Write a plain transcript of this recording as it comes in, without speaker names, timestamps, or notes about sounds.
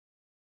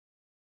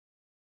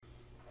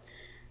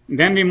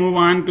Then we move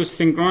on to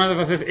synchronous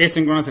versus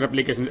asynchronous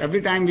replications.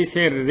 Every time we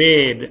say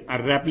RAID or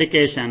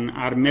replication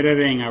or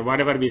mirroring or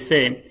whatever we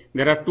say,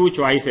 there are two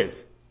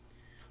choices.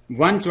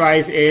 One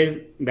choice is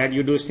that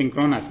you do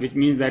synchronous, which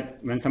means that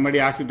when somebody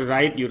asks you to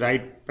write, you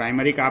write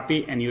primary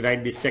copy and you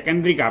write the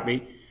secondary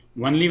copy.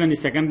 Only when the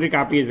secondary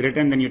copy is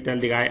written, then you tell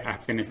the guy, I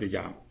have finished the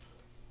job.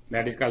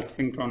 That is called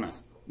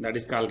synchronous. That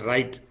is called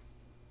write,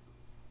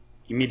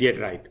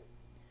 immediate write.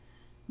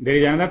 There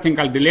is another thing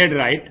called delayed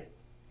write,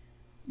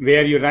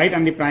 where you write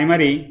on the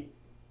primary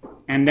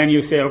and then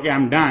you say, okay,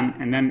 I'm done,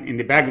 and then in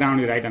the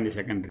background you write on the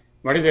secondary.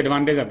 What is the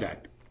advantage of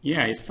that?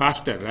 Yeah, it's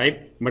faster,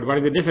 right? But what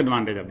is the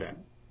disadvantage of that?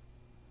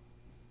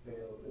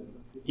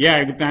 Yeah,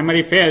 if the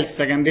primary fails,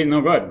 secondary is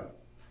no good,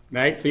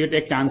 right? So you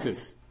take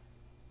chances.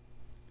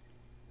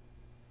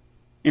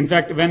 In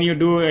fact, when you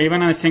do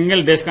even on a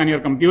single disk on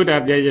your computer,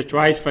 there is a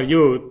choice for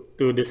you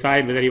to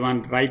decide whether you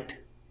want write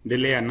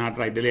delay or not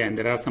write delay, and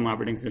there are some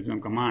operating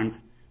system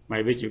commands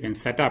by which you can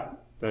set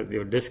up that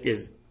your disk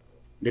is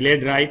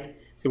delayed write.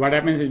 So what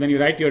happens is when you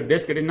write your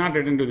disk, it is not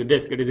written to the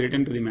disk, it is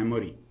written to the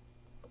memory.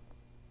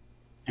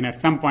 And at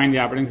some point the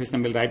operating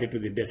system will write it to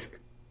the disk.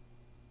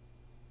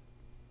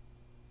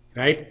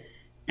 Right?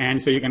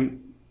 And so you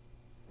can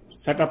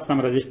set up some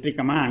registry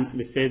commands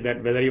which say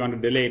that whether you want to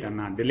delay it or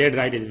not. Delayed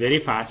write is very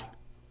fast,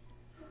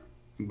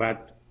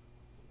 but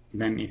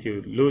then if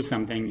you lose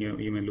something,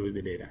 you may lose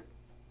the data.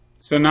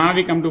 So now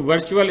we come to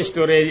virtual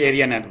storage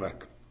area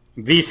network,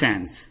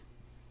 VSANs.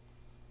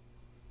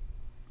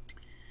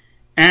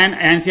 And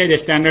ANSI is the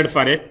standard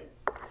for it.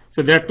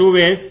 So there are two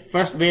ways.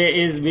 First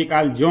way is we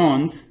call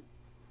zones.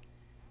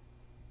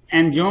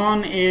 And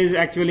zone is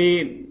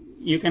actually,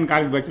 you can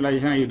call it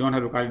virtualization or you don't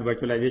have to call it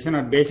virtualization,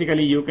 or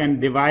basically you can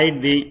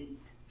divide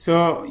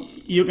so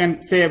you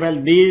can say, well,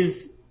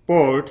 these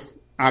ports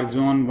are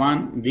zone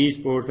 1, these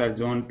ports are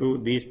zone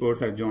 2, these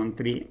ports are zone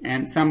 3,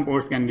 and some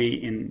ports can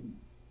be in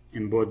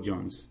both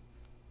zones.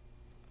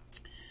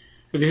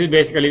 So this is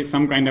basically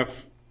some kind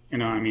of,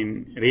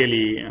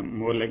 really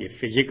more like a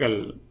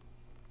physical,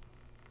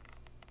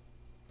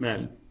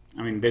 well,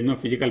 there's no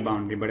physical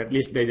boundary, but at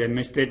least there's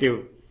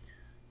administratively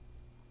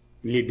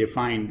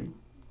defined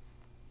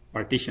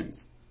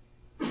partitions.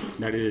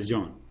 That is a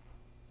zone.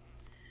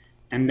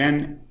 And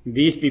then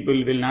these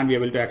people will not be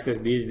able to access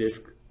these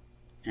disks,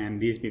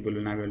 and these people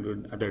will not be able to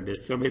do other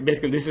disks. So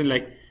basically this is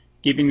like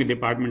keeping the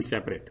departments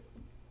separate.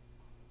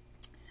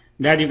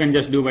 That you can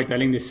just do by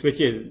telling the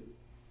switches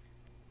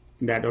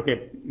that,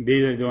 okay, this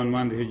is zone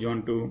 1, this is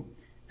zone 2.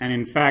 And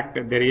in fact,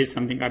 there is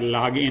something called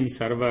login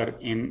server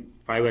in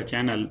Fibre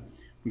channel,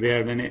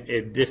 where when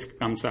a disk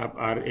comes up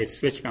or a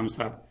switch comes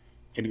up,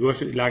 it goes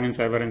to the login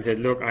server and says,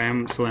 look, I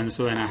am so and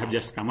so and I have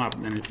just come up.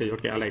 Then it says,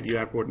 okay, all right, you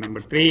are port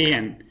number 3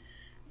 and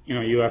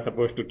you are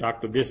supposed to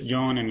talk to this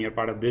zone and you're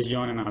part of this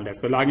zone and all that.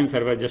 So login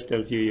server just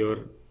tells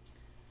you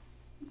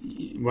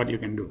what you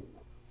can do.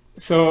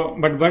 So,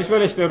 but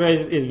virtual storage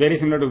is very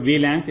similar to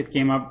VLANs. It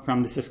came up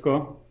from the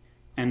Cisco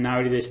and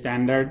now it is a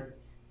standard,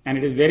 and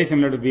it is very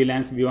similar to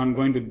VLANs. We won't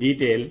go into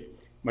detail,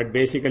 but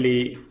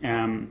basically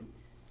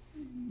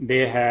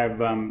they have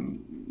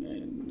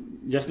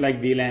just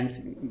like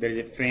VLANs, there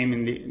is a thing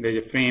in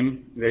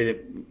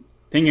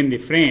the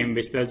frame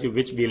which tells you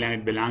which VLAN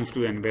it belongs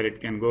to and where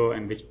it can go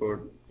and which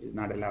port is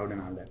not allowed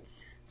and all that.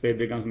 So it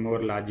becomes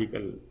more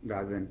logical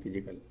rather than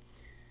physical.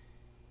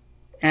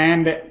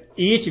 And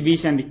each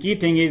VSAN, the key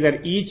thing is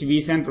that each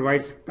VSAN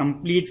provides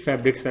complete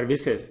fabric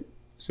services.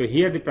 So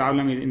here the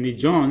problem is in the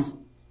zones,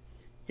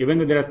 even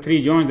though there are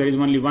 3 zones, there is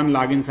only one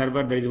login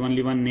server, there is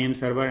only one name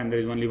server, and there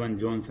is only one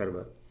zone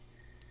server.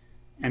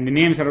 And the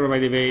name server, by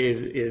the way,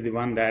 is the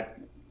one that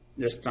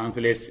just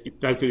translates,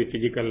 it tells you the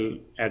physical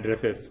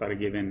addresses for a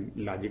given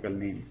logical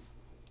name.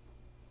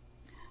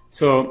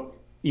 So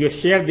you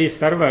share these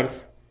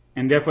servers,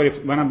 and therefore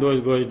if one of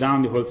those goes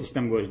down, the whole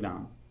system goes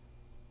down.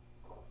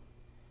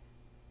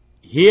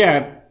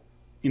 Here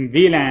in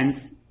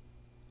VLANs,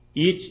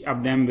 each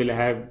of them will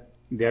have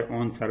their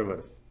own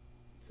servers.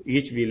 So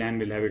each VLAN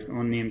will have its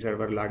own name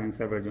server, login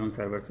server, zone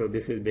server. So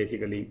this is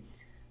basically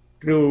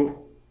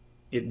true.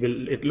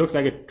 It looks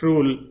like a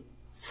true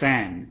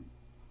SAN,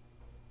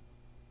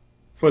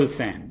 full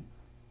SAN.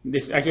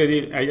 This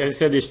actually, I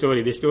said the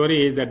story. The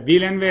story is that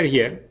VLAN were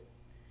here,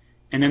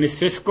 and then the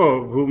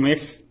Cisco, who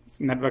makes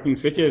networking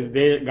switches,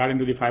 they got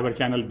into the Fibre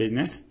channel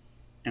business,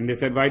 and they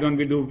said, why don't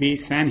we do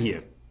vSAN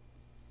here?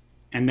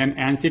 And then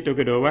ANSI took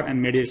it over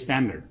and made it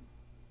standard.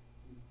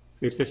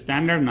 So it's a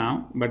standard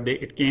now, but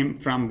it came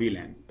from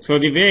VLAN. So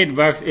the way it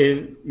works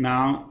is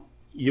now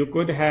you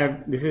could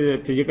have, this is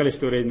a physical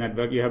storage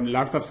network, you have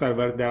lots of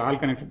servers, they are all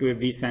connected to a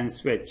vSAN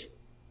switch.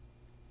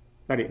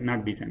 Sorry,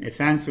 not vSAN, a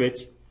SAN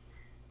switch,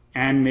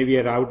 and maybe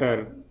a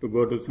router to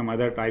go to some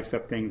other types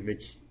of things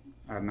which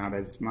are not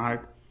as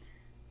smart,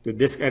 to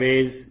disk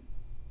arrays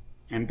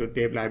and to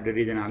tape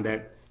libraries and all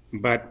that.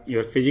 But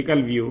your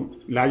physical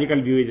view,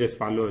 logical view is as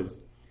follows,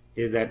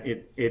 is that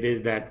it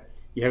is that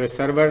you have a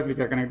servers which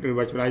are connected to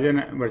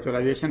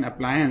virtualization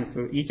appliance.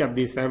 So each of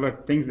these server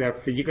things, they are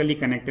physically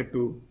connected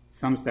to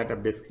some set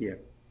of disks here.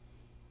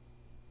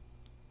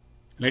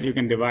 Right? You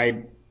can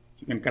divide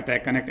You can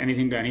connect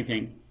anything to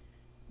anything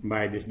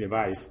by this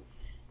device.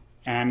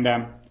 And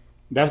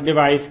that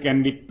device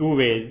can be two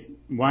ways.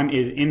 One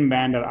is in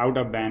band or out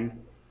of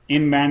band.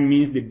 In band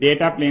means the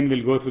data plane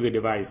will go through the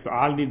device. So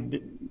all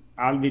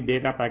the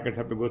data packets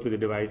have to go through the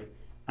device.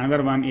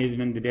 Another one is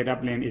when the data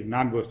plane is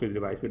not goes to the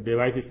device. So the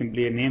device is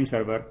simply a name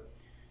server.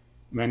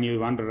 When you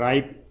want to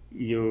write,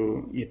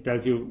 it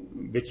tells you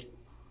which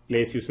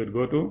place you should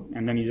go to,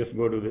 and then you just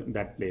go to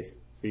that place.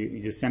 So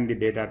you just send the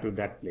data to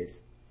that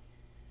place.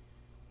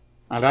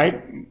 All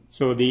right.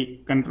 So the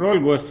control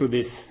goes through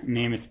this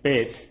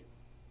namespace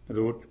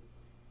route,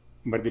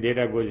 but the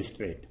data goes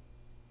straight.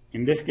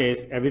 In this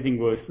case, everything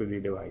goes through the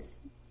device.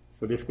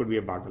 So this could be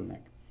a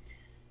bottleneck.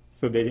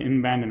 So there's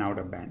in-band and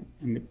out-of-band.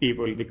 And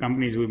the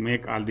companies who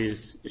make all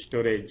these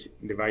storage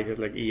devices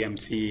like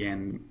EMC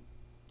and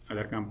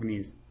other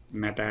companies,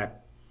 NetApp,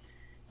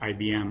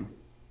 IBM,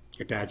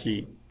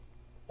 Hitachi,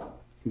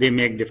 they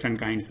make different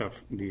kinds of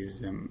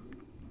these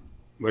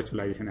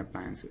virtualization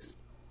appliances.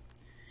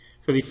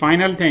 So the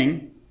final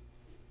thing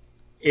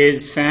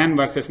is SAN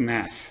versus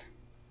NAS.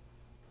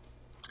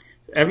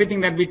 So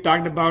everything that we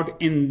talked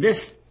about in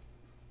this,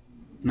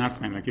 not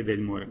final, actually there's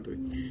more into it.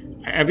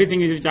 Everything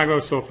we talked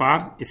about so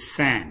far is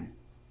SAN,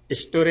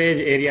 Storage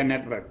Area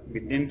Network.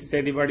 We didn't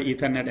say the word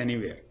Ethernet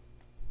anywhere.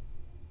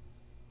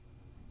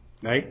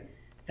 Right?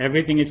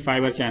 Everything is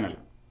fiber channel.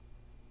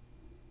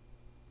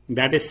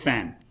 That is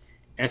SAN.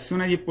 As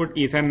soon as you put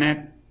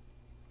Ethernet,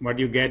 what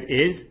you get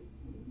is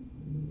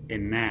a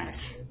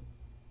NAS,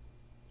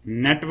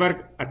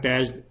 Network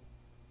Attached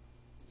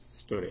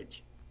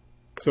Storage.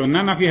 So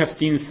none of you have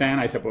seen SAN,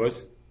 I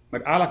suppose,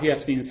 but all of you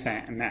have seen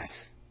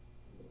NAS.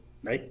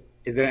 Right?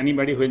 Is there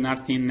anybody who has not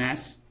seen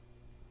NAS?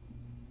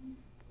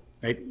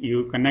 Right?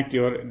 You connect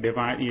your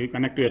device, you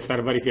connect to a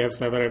server if you have a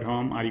server at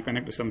home, or you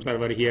connect to some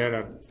server here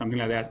or something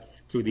like that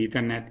through the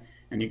Ethernet,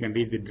 and you can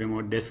reach the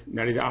remote disk.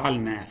 That is all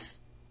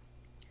NAS.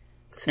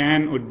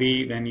 SAN would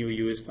be when you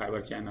use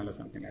fiber channel or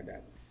something like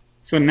that.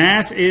 So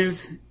NAS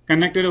is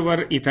connected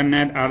over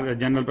Ethernet or the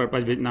general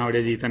purpose, which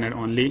nowadays Ethernet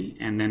only,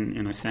 and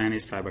then SAN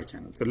is fiber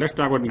channel. So let's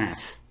talk about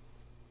NAS.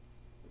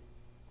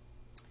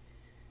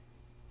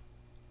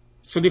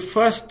 So the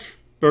first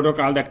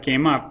protocol that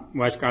came up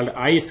was called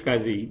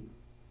iSCSI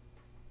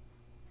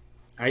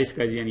and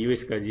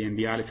uSCSI and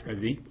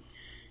VSAN.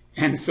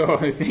 And so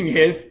the thing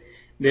is,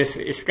 this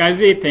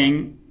SCSI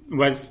thing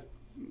was,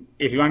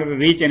 if you wanted to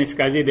reach an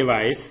SCSI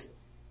device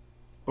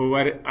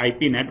over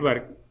IP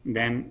network,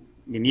 then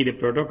we need a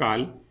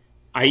protocol.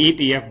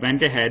 IETF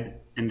went ahead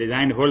and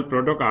designed a whole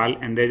protocol,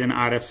 and there's an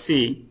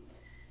RFC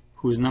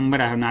whose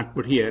number I have not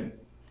put here,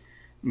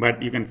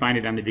 but you can find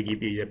it on the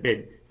Wikipedia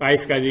page. So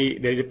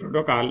iSCSI, there is a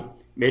protocol.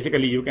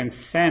 Basically, you can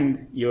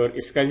send your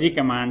SCSI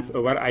commands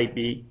over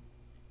IP,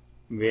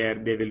 where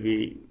they will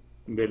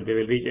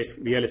reach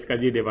a real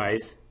SCSI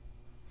device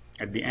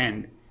at the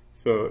end.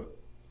 So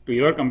to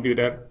your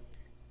computer,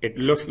 it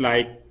looks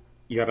like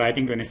you're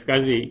writing to an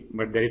SCSI,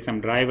 but there is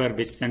some driver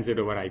which sends it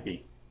over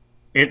IP.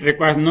 It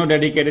requires no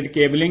dedicated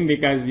cabling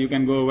because you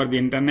can go over the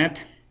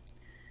internet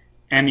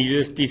and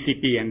use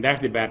TCP, and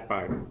that's the bad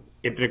part.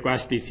 It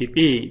requires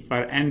TCP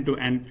for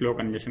end-to-end flow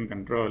congestion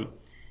control,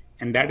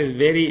 and that is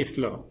very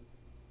slow.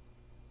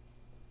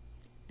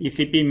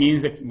 TCP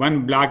means that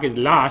one block is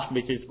lost,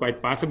 which is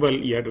quite possible.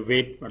 You have to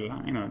wait for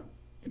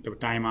to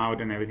time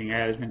out and everything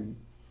else. And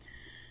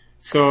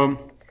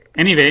so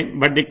anyway,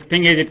 but the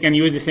thing is, it can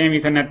use the same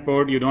Ethernet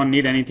port. You don't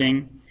need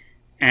anything,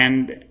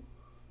 and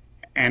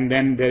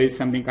then there is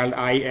something called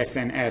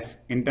ISNS,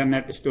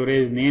 Internet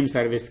Storage Name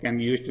Service, can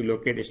be used to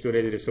locate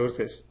storage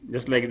resources.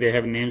 Just like they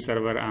have name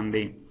server on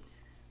the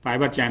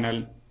fiber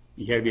channel,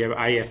 here we have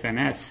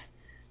ISNS,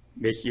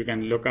 which you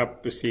can look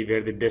up to see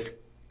where the disk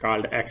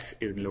called X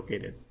is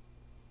located.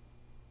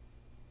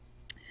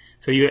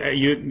 So you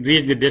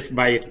reach the disk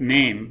by its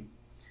name,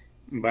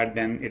 but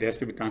then it has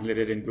to be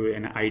translated into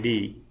an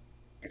ID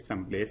at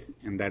some place,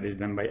 and that is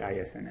done by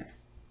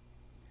ISNS.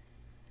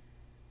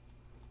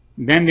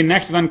 Then the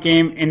next one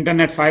came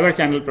Internet Fiber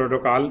Channel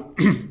Protocol,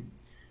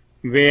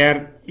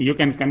 where you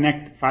can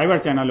connect fiber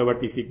channel over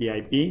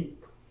TCP/IP.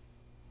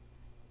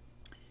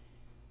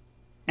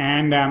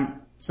 And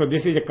so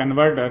this is a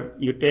converter.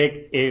 You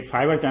take a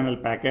fiber channel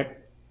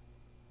packet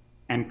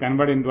and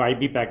convert into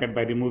IP packet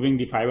by removing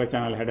the fiber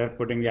channel header,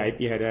 putting the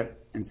IP header,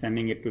 and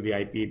sending it to the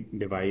IP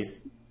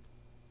device,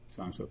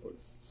 so on and so forth.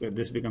 So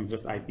this becomes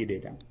just IP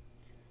data.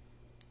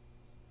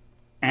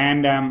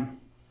 And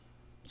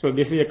so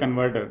this is a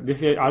converter.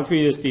 This is also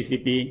uses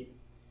TCP.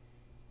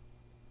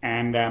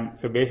 And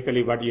so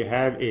basically what you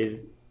have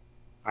is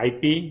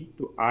IP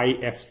to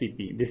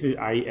iFCP. This is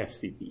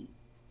iFCP.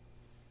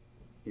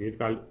 It is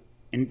called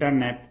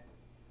Internet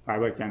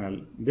Fiber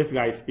Channel. This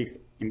guy speaks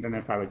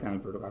Internet Fiber Channel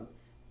Protocol.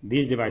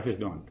 These devices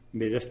don't.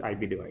 They're just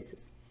IP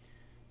devices.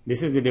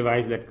 This is the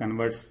device that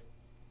converts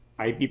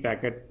IP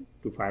packet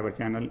to fiber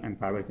channel and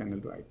fiber channel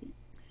to IP.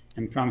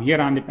 And from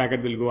here on, the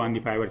packet will go on the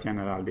fiber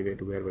channel all the way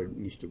to wherever it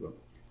needs to go.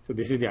 So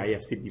this is the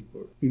iFCP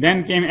port.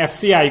 Then came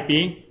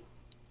FCIP,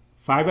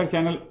 fiber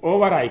channel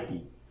over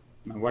IP.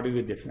 Now what is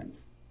the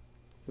difference?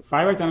 So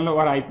fiber channel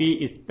over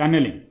IP is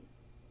tunneling.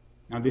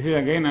 Now this is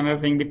again another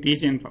thing we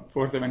teach in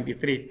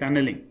 473,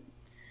 tunneling.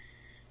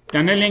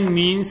 Tunneling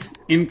means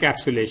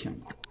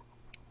encapsulation.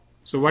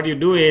 So what you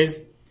do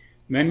is,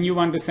 when you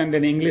want to send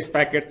an English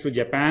packet to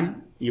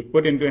Japan, you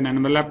put into an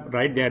envelope,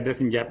 write the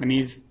address in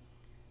Japanese.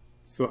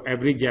 So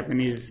every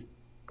Japanese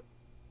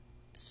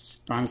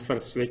transfer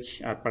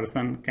switch or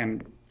person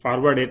can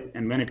forward it,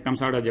 and when it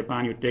comes out of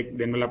Japan, you take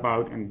the envelope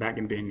out and back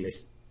into English.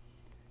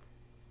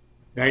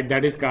 Right?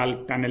 That is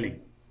called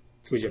tunneling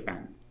through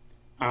Japan.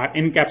 Or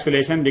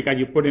encapsulation, because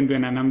you put into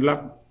an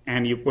envelope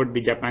and you put the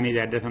Japanese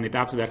address on the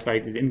top, so that's why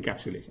it is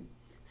encapsulation.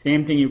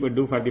 Same thing you could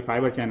do for the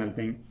fiber channel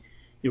thing.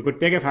 You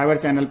could take a fiber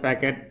channel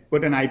packet,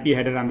 put an IP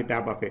header on the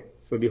top of it.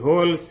 So the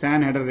whole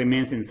SAN header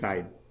remains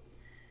inside.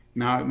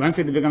 Now, once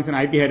it becomes an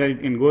IP header,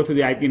 it can go to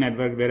the IP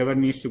network wherever it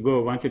needs to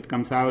go. Once it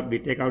comes out, we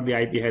take out the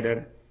IP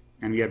header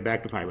and we are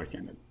back to fiber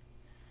channel.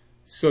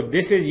 So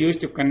this is used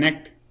to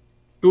connect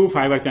two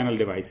fiber channel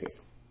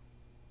devices.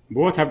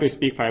 Both have to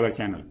speak fiber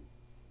channel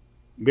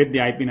with the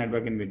IP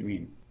network in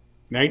between.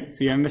 Right?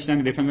 So you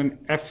understand the difference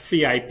between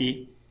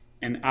FCIP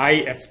and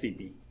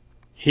iFCP.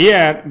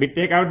 Here, we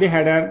take out the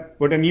header,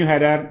 put a new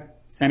header,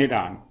 send it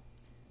on.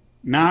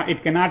 Now,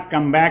 it cannot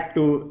come back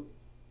to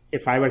a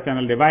fiber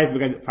channel device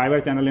because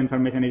fiber channel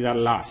information is all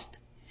lost.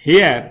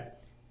 Here,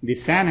 the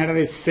SAN header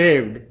is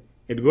saved.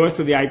 It goes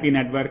to the IP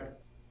network.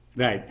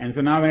 Right. And so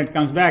now when it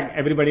comes back,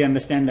 everybody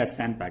understands that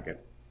SAN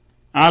packet.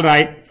 All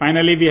right.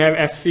 Finally, we have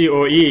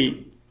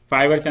FCoE,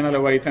 fiber channel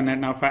over Ethernet.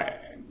 Now,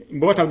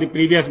 both of the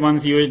previous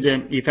ones used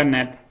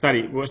Ethernet.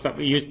 Sorry, both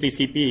used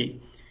TCP.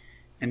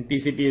 And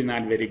TCP is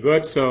not very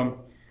good.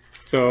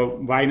 So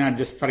why not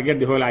just forget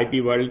the whole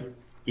IP world?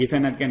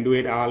 Ethernet can do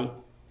it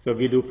all. So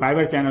we do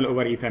fiber channel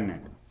over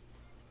Ethernet.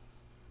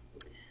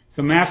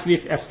 So maps the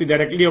FC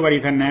directly over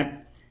Ethernet,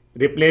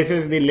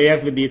 replaces the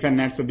layers with the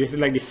Ethernet. So this is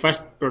like the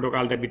first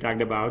protocol that we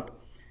talked about.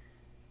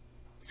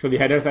 So the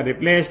headers are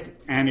replaced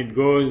and it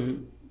goes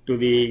to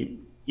the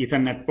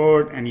Ethernet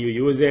port and you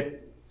use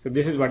it. So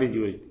this is what is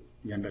used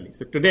generally.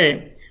 So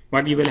today,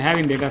 what you will have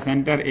in data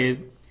center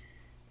is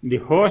the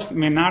host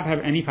may not have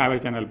any fiber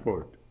channel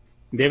port.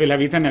 They will have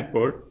Ethernet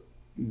port.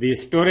 The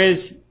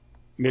storage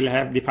will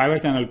have the fiber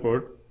channel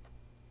port.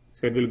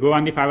 So it will go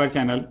on the fiber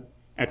channel.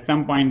 At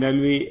some point there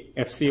will be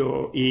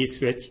FCoE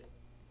switch.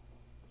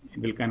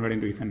 It will convert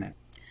into Ethernet.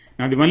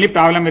 Now the only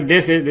problem with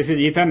this is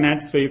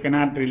Ethernet, so you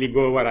cannot really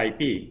go over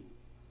IP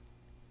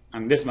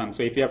on this one.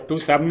 So if you have two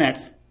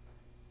subnets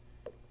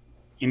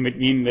in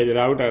between the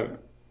router,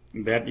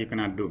 that you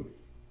cannot do.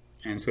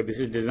 And so this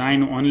is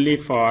designed only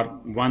for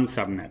one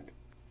subnet.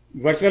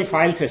 Virtual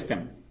file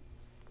system.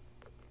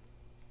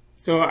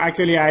 So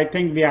actually, I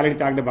think we already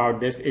talked about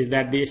this, is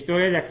that the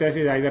storage access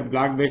is either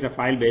block-based or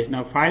file-based.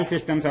 Now, file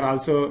systems are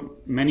also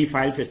many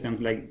file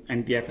systems like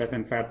NTFS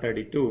and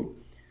FAT32.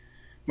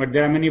 But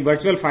there are many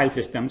virtual file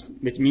systems,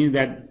 which means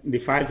that the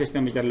file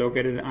systems which are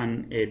located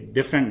on a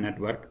different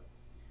network.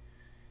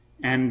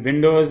 And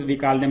Windows, we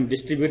call them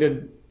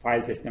distributed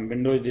file system,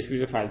 Windows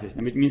distributed file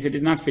system, which means it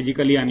is not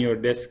physically on your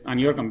disk, on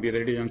your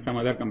computer, it is on some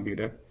other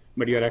computer,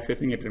 but you are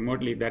accessing it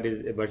remotely. That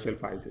is a virtual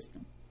file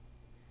system.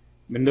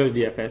 Windows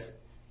DFS.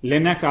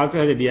 Linux also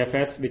has a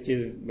DFS, which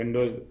is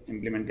Windows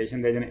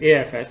implementation. There is an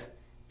AFS,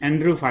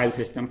 Andrew file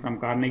system from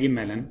Carnegie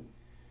Mellon,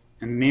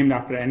 and named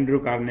after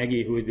Andrew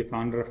Carnegie, who is the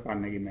founder of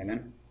Carnegie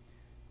Mellon.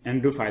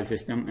 Andrew file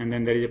system. And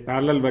then there is a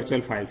parallel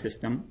virtual file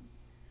system,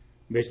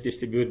 which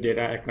distributes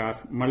data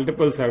across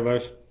multiple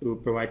servers to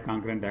provide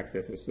concurrent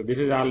accesses. So this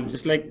is all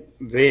just like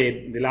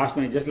RAID. The last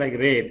one is just like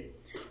RAID,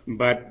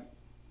 but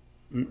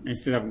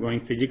instead of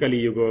going physically,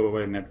 you go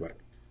over a network.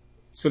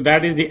 So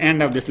that is the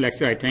end of this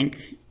lecture, I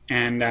think.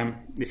 And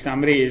the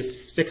summary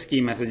is 6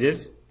 key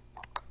messages.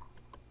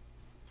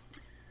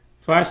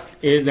 First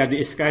is that the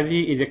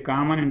iSCSI is a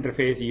common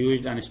interface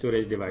used on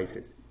storage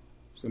devices.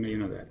 So you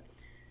know that.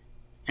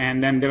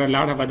 And then there are a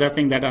lot of other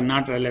things that are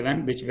not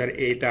relevant, which were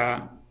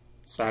ATA,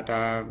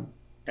 SATA,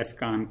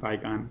 SCON,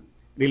 PyCon.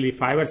 Really,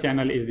 fiber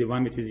channel is the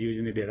one which is used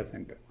in the data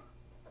center.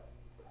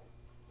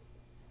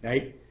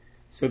 Right?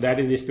 So that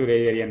is the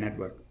storage area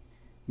network.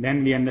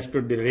 Then we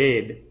understood the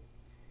RAID,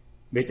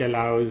 which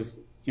allows,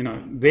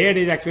 RAID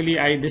is actually,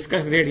 I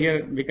discussed RAID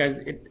here because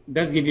it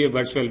does give you a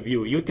virtual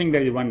view. You think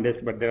there is one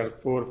disk, but there are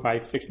 4,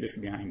 5, 6 disks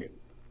behind it.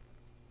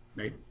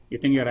 Right? You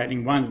think you're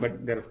writing once,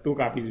 but there are 2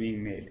 copies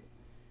being made.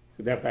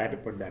 So therefore I had to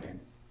put that in.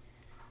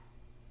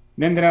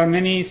 Then there are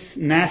many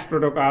NAS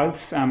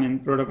protocols,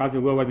 protocols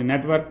to go over the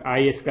network,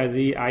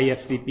 iSCSI,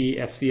 iFCP,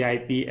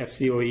 FCIP,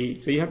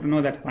 FCoE. So you have to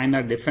know that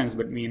finer difference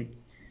between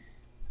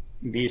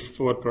these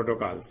 4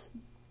 protocols.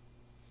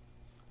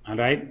 All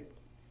right?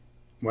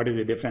 What is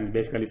the difference?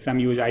 Basically, some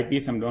use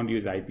IP, some don't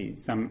use IP.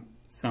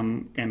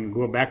 Some can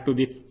go back to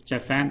the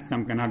SAN,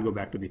 some cannot go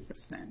back to the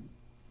SAN.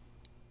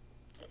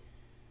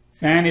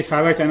 SAN is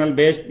fiber channel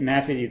based,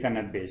 NAS is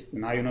Ethernet based. So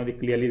now you know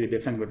clearly the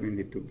difference between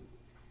the two.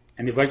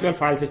 And the virtual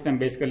file system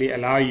basically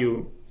allow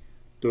you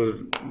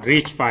to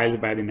reach files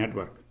by the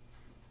network.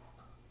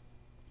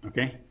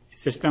 Okay? A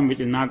system which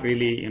is not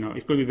really,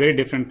 it could be very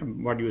different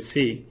from what you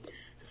see.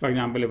 For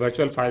example, a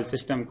virtual file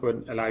system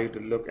could allow you to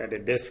look at a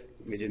disk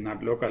which is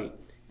not local,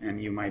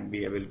 and you might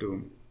be able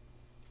to.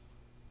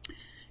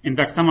 In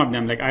fact, some of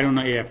them, like I don't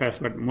know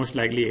AFS, but most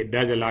likely it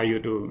does allow you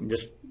to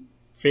just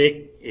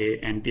fake a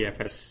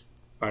NTFS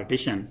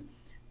partition,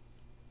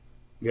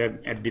 where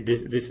at the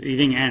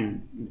receiving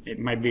end it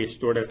might be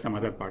stored as some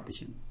other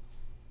partition,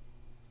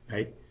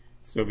 right?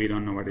 So we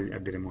don't know what is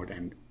at the remote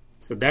end.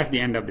 So that's the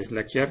end of this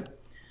lecture.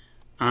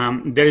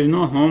 There is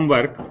no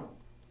homework.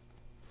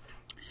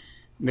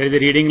 There is a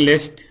reading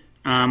list.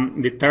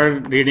 The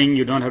third reading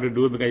you don't have to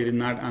do because it is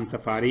not on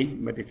Safari,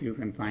 but if you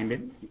can find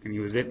it, you can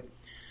use it.